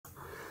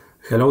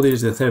Hello, this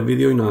is the third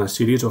video in a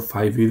series of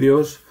 5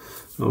 videos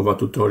of a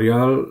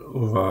tutorial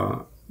of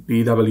a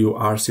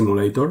BWR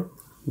simulator.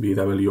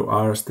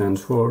 BWR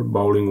stands for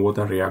Boiling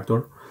Water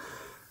Reactor.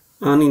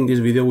 And in this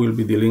video we'll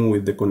be dealing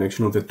with the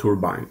connection of the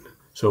turbine.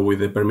 So with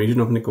the permission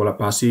of Nicola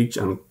Pasic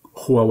and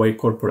Huawei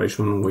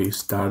Corporation, we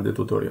start the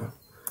tutorial.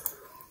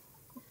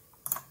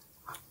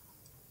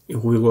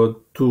 If we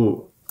go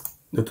to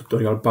the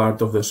tutorial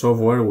part of the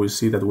software, we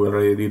see that we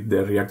already did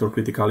the Reactor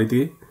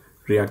Criticality,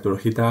 Reactor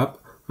Heatup,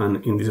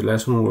 and in this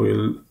lesson we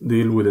will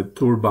deal with the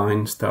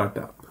Turbine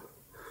Startup.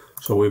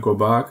 So we go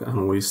back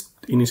and we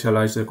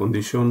initialize the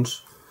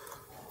conditions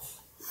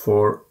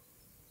for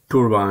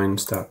Turbine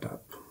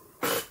Startup.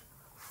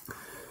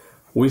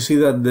 We see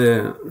that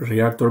the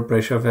reactor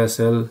pressure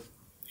vessel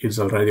is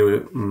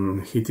already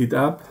heated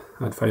up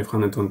at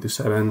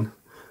 527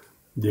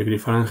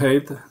 degrees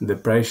Fahrenheit. The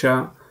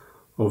pressure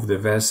of the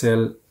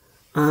vessel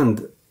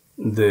and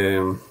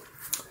the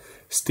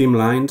steam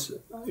lines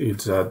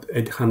is at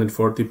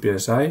 840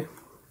 psi.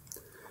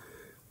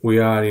 We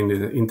are in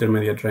the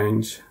intermediate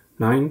range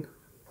 9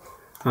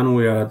 and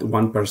we are at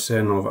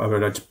 1% of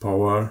average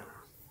power.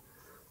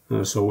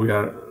 So we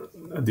are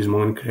at this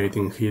moment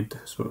creating heat,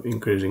 so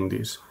increasing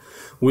this.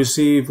 We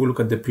see, if we look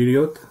at the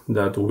period,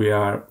 that we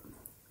are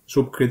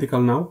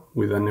subcritical now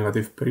with a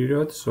negative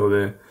period, so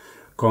the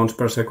counts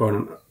per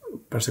second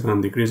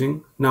are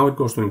decreasing. Now it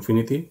goes to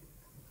infinity,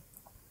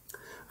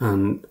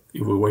 and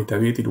if we wait a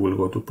bit it will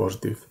go to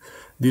positive.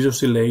 This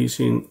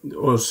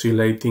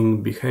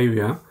oscillating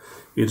behavior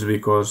is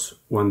because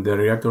when the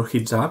reactor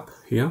heats up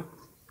here,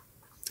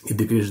 it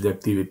decreases the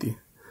activity,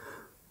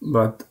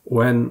 but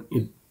when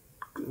it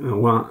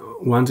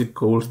once it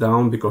cools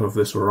down, because of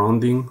the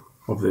surrounding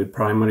of the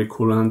primary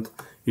coolant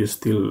is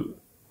still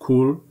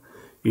cool,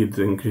 it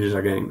increases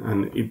again,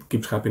 and it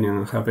keeps happening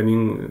and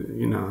happening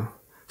in a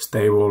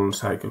stable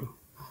cycle.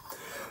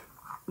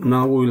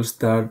 Now we will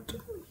start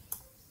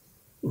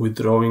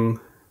withdrawing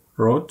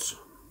rods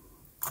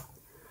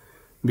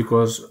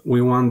because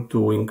we want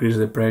to increase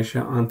the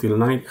pressure until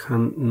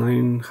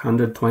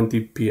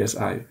 920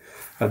 psi.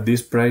 At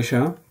this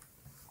pressure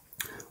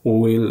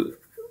we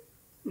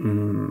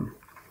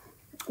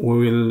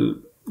will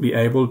be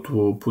able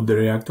to put the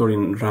reactor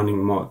in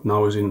running mode.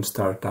 Now it's in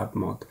startup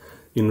mode.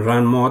 In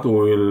run mode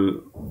we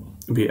will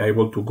be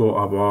able to go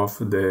above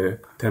the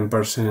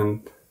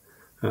 10%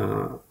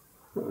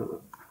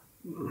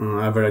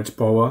 average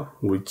power,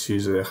 which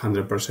is a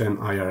 100%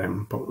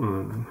 IRM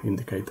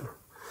indicator.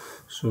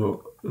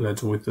 So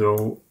let's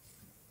withdraw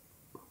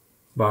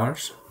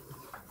bars.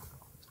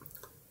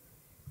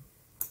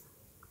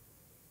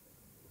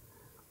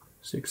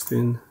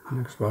 16,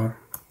 next bar.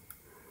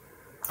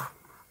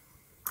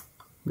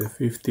 The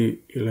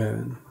 50,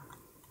 11.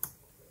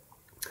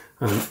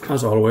 And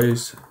as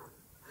always,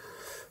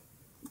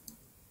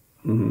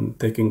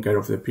 taking care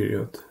of the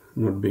period,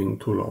 not being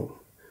too low.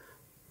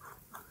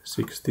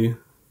 60,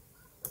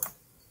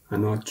 a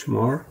notch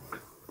more.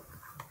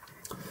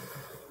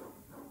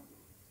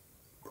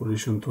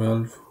 Position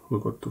 12, we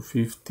got to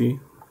 50.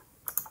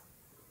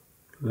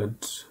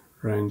 Let's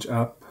range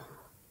up.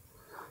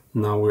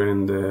 Now we're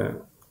in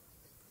the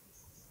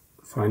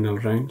final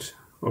range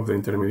of the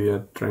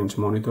intermediate range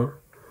monitor,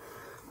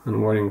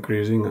 and we're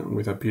increasing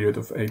with a period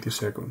of 80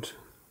 seconds.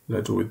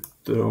 Let's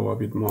withdraw a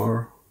bit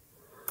more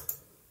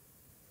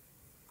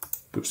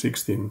to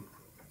 16.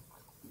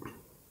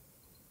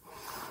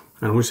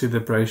 And we see the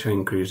pressure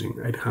increasing,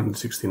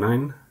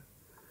 869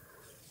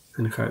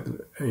 and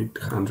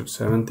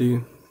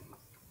 870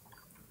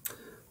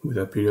 with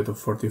a period of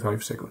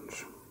 45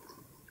 seconds.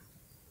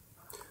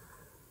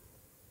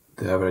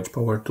 The average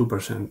power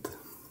 2%.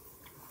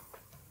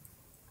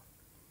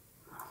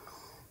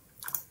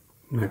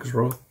 Next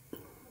rod,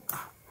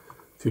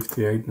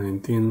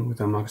 5819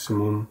 with a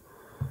maximum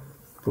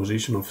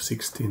position of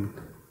 16.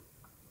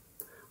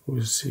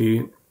 We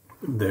see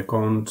the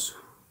counts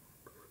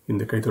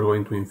indicator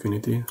going to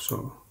infinity,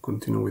 so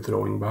continue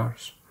withdrawing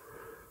bars,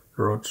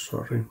 rods,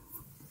 sorry.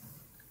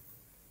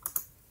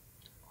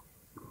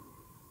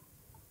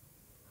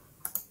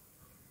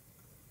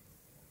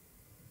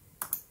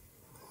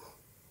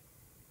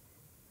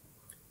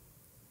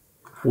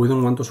 We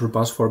don't want to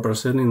surpass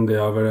 4% in the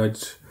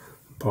average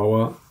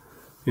power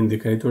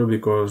indicator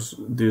because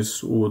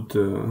this would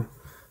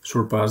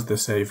surpass the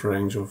safe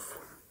range of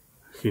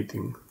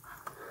heating.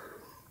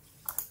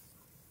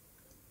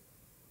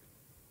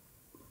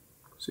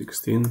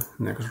 16,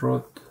 next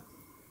rod.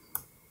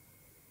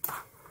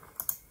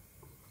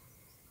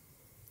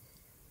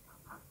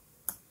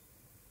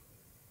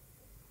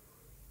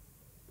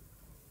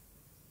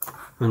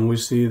 And we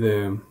see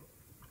the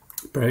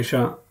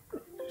pressure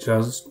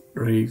just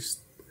reached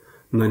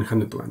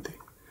 920.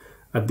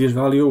 At this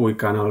value we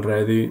can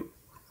already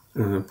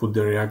put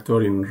the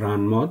reactor in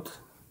run mode.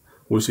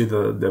 We see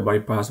the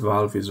bypass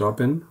valve is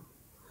open,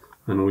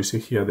 and we see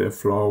here the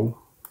flow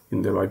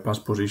in the bypass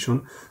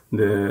position.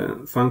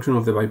 The function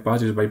of the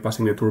bypass is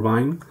bypassing the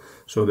turbine,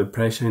 so the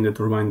pressure in the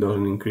turbine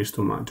doesn't increase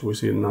too much. We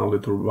see now the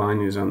turbine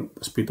is at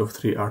a speed of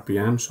 3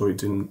 RPM, so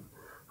it's in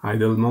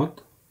idle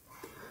mode.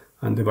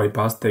 and the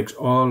bypass takes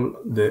all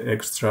the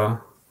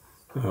extra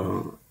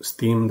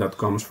steam that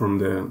comes from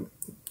the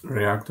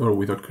reactor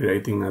without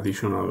creating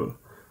additional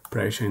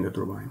pressure in the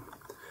turbine.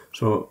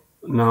 So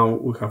now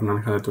we have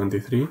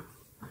 923.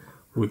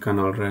 We can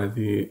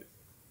already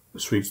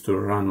switch to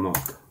run mode.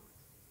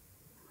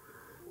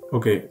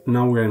 Okay,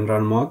 now we're in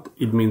run mode.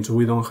 It means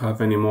we don't have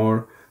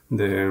anymore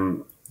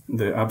the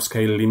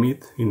upscale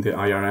limit in the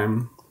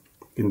IRM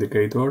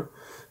indicator,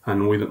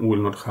 and we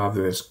will not have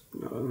this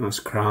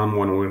scrum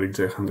when we reach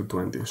the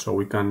 120. So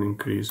we can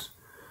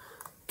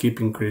keep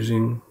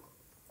increasing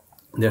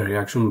the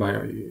reaction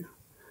by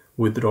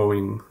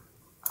withdrawing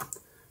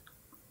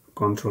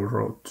control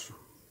rods.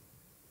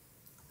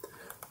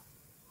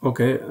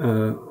 Okay,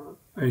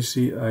 I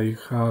see I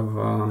have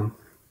a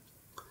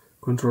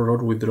control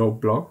rod withdraw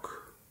block,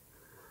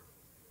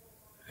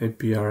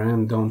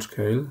 APRM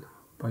downscale,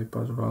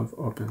 bypass valve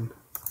open.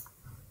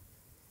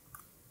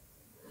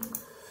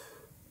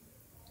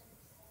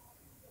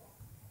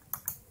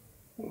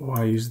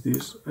 Why is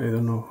this? I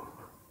don't know.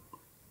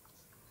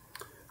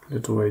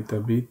 Let's wait a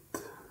bit.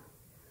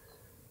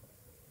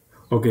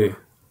 Okay,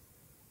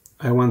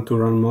 I want to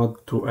run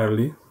mode too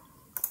early.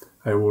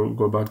 I will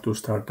go back to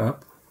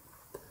startup.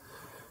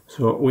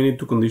 So we need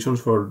two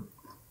conditions for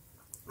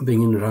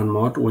being in run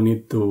mode. We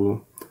need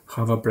to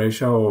have a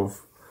pressure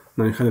of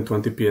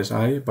 920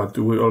 psi, but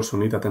we also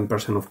need a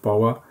 10% of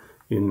power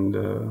in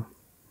the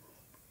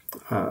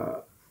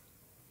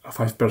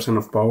 5%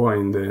 of power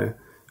in the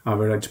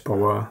average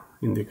power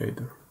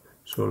indicator.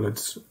 So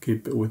let's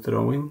keep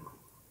withdrawing.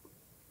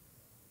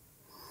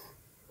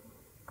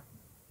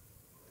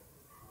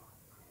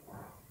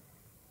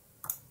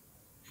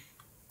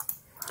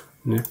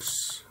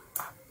 Next.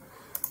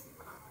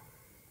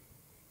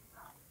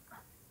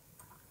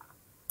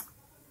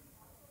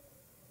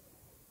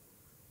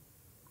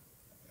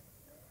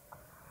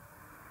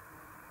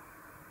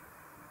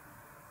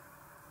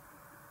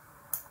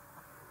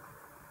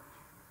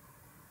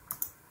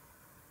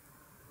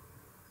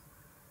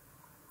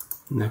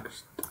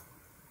 Next.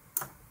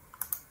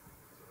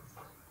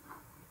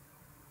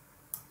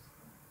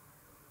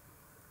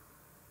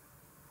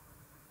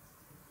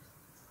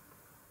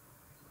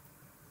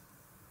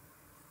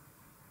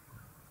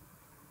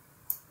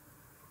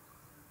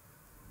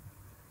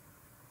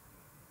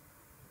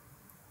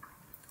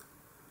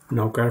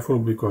 Now careful,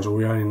 because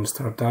we are in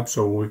startup,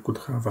 so we could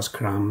have a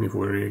scrum if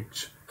we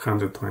reach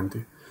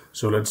 120.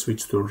 So let's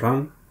switch to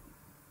run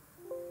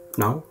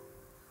now.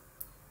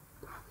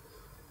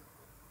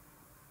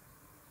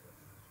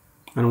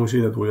 And we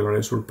see that we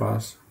already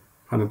surpassed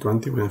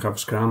 120. We didn't have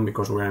scrum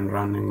because we are in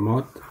running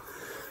mode.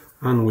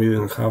 And we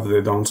didn't have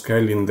the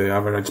downscale in the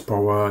average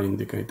power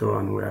indicator,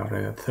 and we are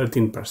at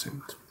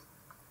 13%.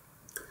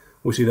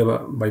 We see the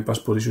bypass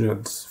position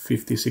at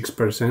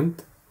 56%.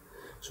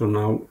 So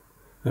now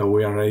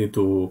we are ready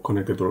to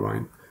connect the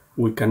turbine.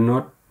 We can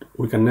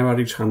never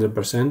reach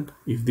 100%.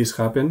 If this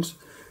happens,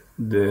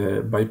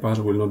 the bypass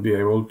will not be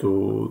able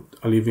to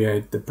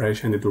alleviate the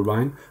pressure in the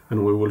turbine,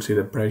 and we will see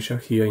the pressure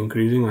here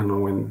increasing,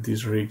 and when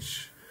this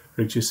reaches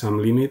some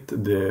limit,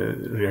 the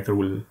reactor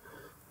will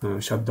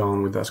shut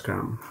down with the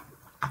scrum.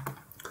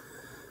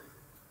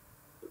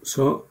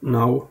 So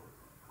now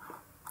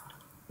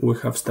we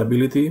have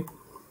stability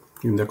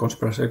in the cost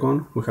per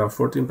second. We have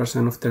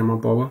 14% of thermal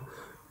power.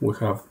 We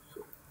have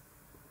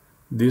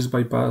this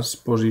bypass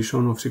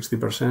position of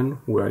 60%.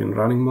 We are in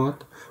running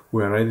mode.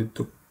 We are ready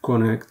to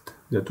connect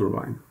the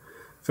turbine.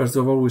 First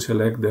of all, we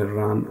select the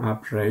run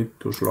up rate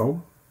to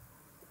slow,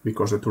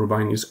 because the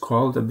turbine is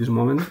cold at this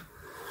moment,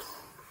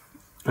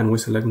 and we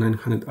select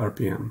 900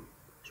 RPM.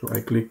 So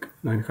I click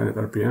 900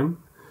 RPM,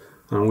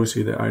 and we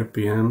see the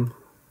RPM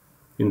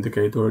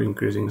indicator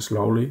increasing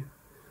slowly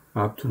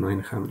up to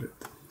 900.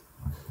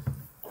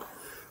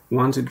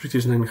 Once it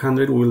reaches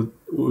 900, we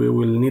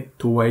will need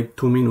to wait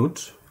 2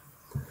 minutes,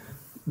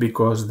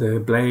 because the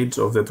blades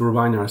of the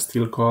turbine are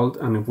still cold,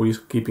 and if we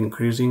keep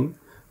increasing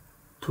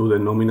to the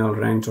nominal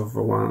range of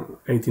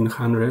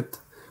 1800,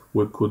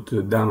 we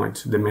could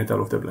damage the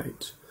metal of the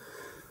blades.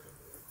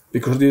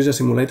 Because this is a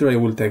simulator, I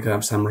will take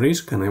up some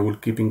risk, and I will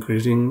keep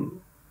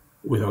increasing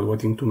without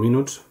waiting 2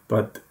 minutes,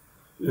 but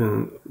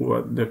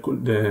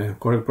the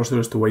correct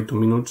procedure is to wait 2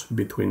 minutes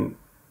between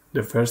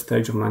the first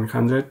stage of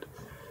 900,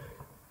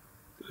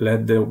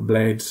 let the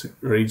blades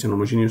reach an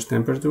homogeneous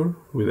temperature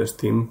with the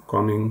steam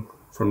coming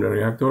from the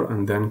reactor,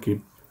 and then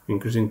keep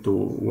increasing to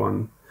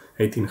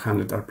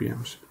 1800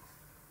 RPMs.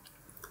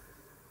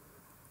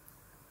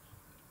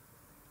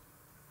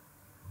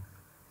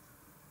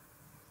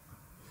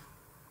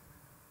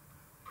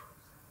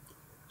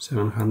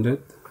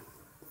 700,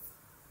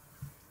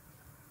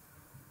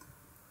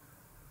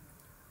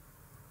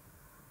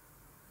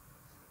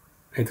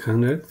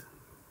 800,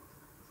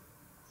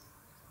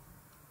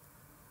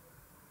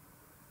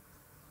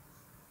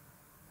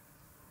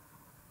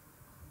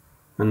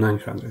 and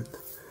 900.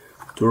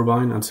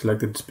 Turbine at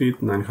selected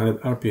speed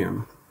 900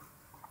 RPM.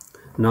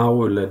 Now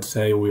let's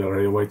say we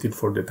already waited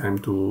for the time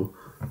to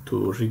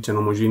reach an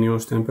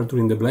homogeneous temperature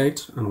in the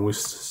blades, and we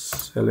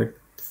select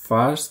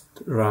fast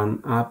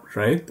run up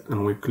rate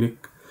and we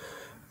click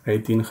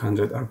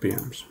 1800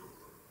 RPMs.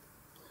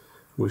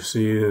 We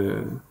see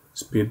the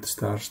speed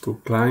starts to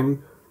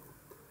climb,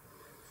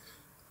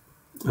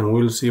 and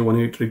we'll see when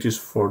it reaches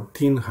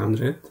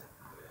 1400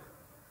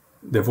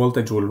 the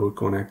voltage will be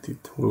connected.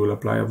 We will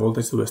apply a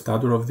voltage to the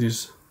stator of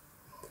this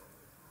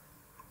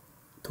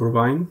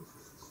turbine,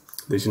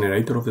 the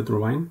generator of the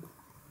turbine,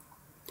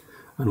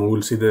 and we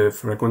will see the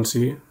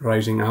frequency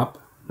rising up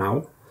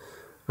now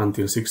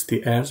until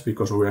 60 Hz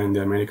because we are in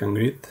the American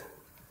grid.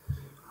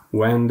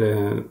 When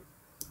the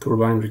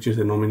turbine reaches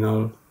the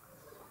nominal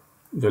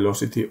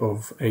velocity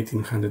of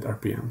 1800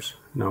 RPMs.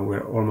 Now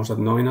we're almost at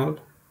nominal.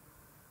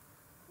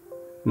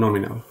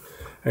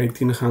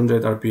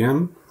 1800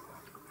 RPM,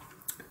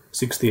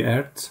 60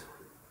 Hz,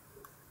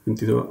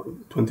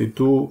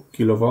 22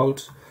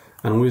 kilovolts,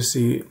 and we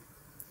see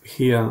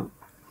here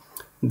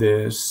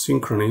the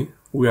synchrony.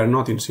 We are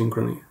not in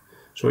synchrony,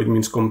 so it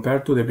means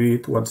compared to the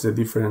grid, what's the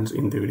difference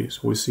in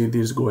degrees? We see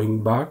this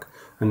going back,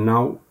 and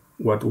now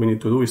what we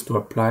need to do is to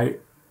apply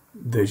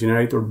the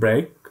generator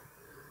brake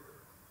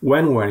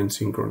when we're in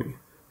synchrony.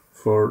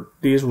 For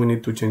this we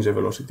need to change the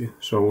velocity.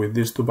 So with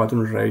these two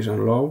buttons, raise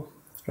and lower,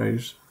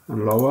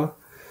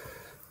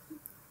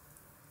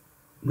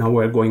 now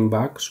we're going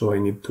back, so I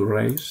need to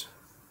raise,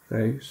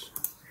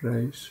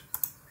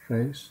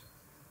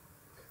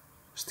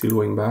 still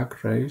going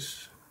back,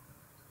 raise.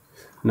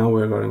 Now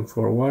we're going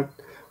forward.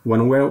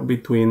 When we're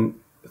between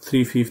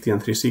 350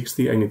 and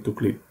 360, I need to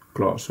click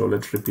close. So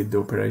let's repeat the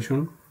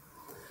operation.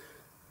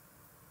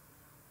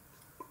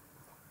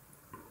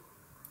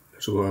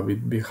 Let's go a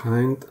bit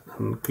behind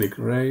and click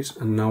raise,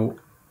 and now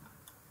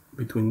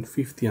between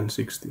 50 and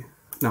 60.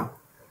 Now,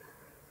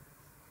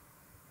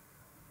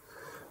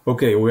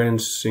 okay, we're in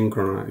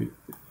synchrony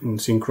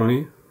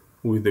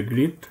with the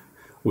grid.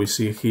 We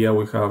see here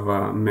we have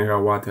a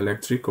megawatt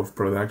electric of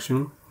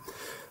production.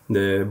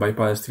 The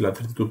bypass is still at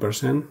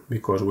 32%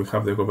 because we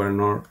have the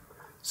governor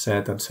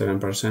set at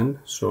 7%,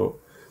 so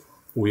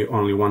we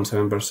only want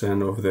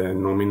 7% of the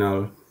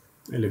nominal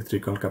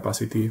electrical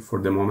capacity for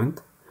the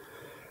moment.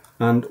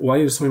 And why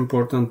is it so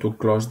important to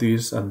close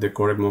this at the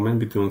correct moment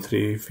between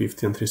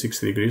 350 and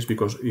 360 degrees?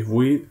 Because if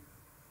we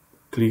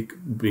click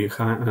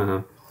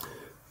behind,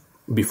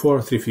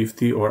 before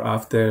 350 or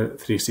after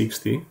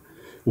 360,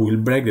 we will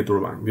break the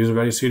turbine. This is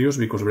very serious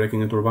because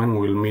breaking a turbine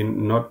will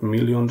mean not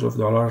millions of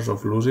dollars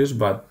of losses,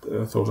 but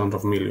thousands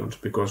of millions,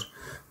 because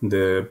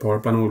the power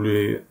plant will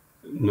be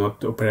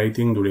not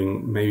operating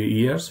during maybe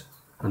years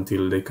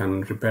until they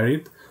can repair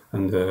it,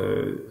 and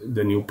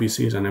the new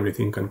PCs and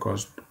everything can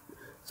cost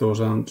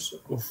thousands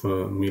of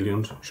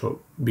millions, so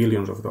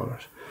billions of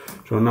dollars.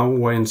 So now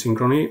we're in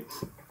synchrony,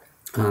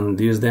 and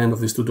this is the end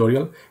of this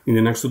tutorial. In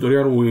the next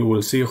tutorial we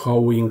will see how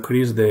we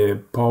increase the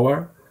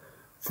power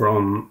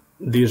from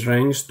this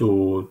range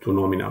to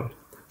nominal.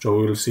 So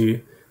we will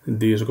see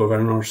this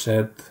governor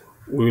set,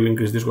 we will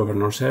increase this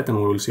governor set, and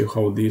we will see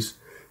how this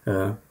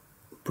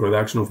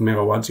production of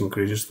megawatts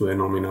increases to the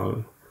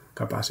nominal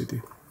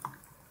capacity.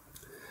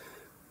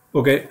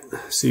 Okay,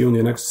 see you in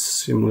the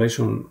next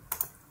simulation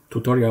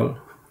tutorial.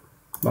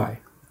 Bye.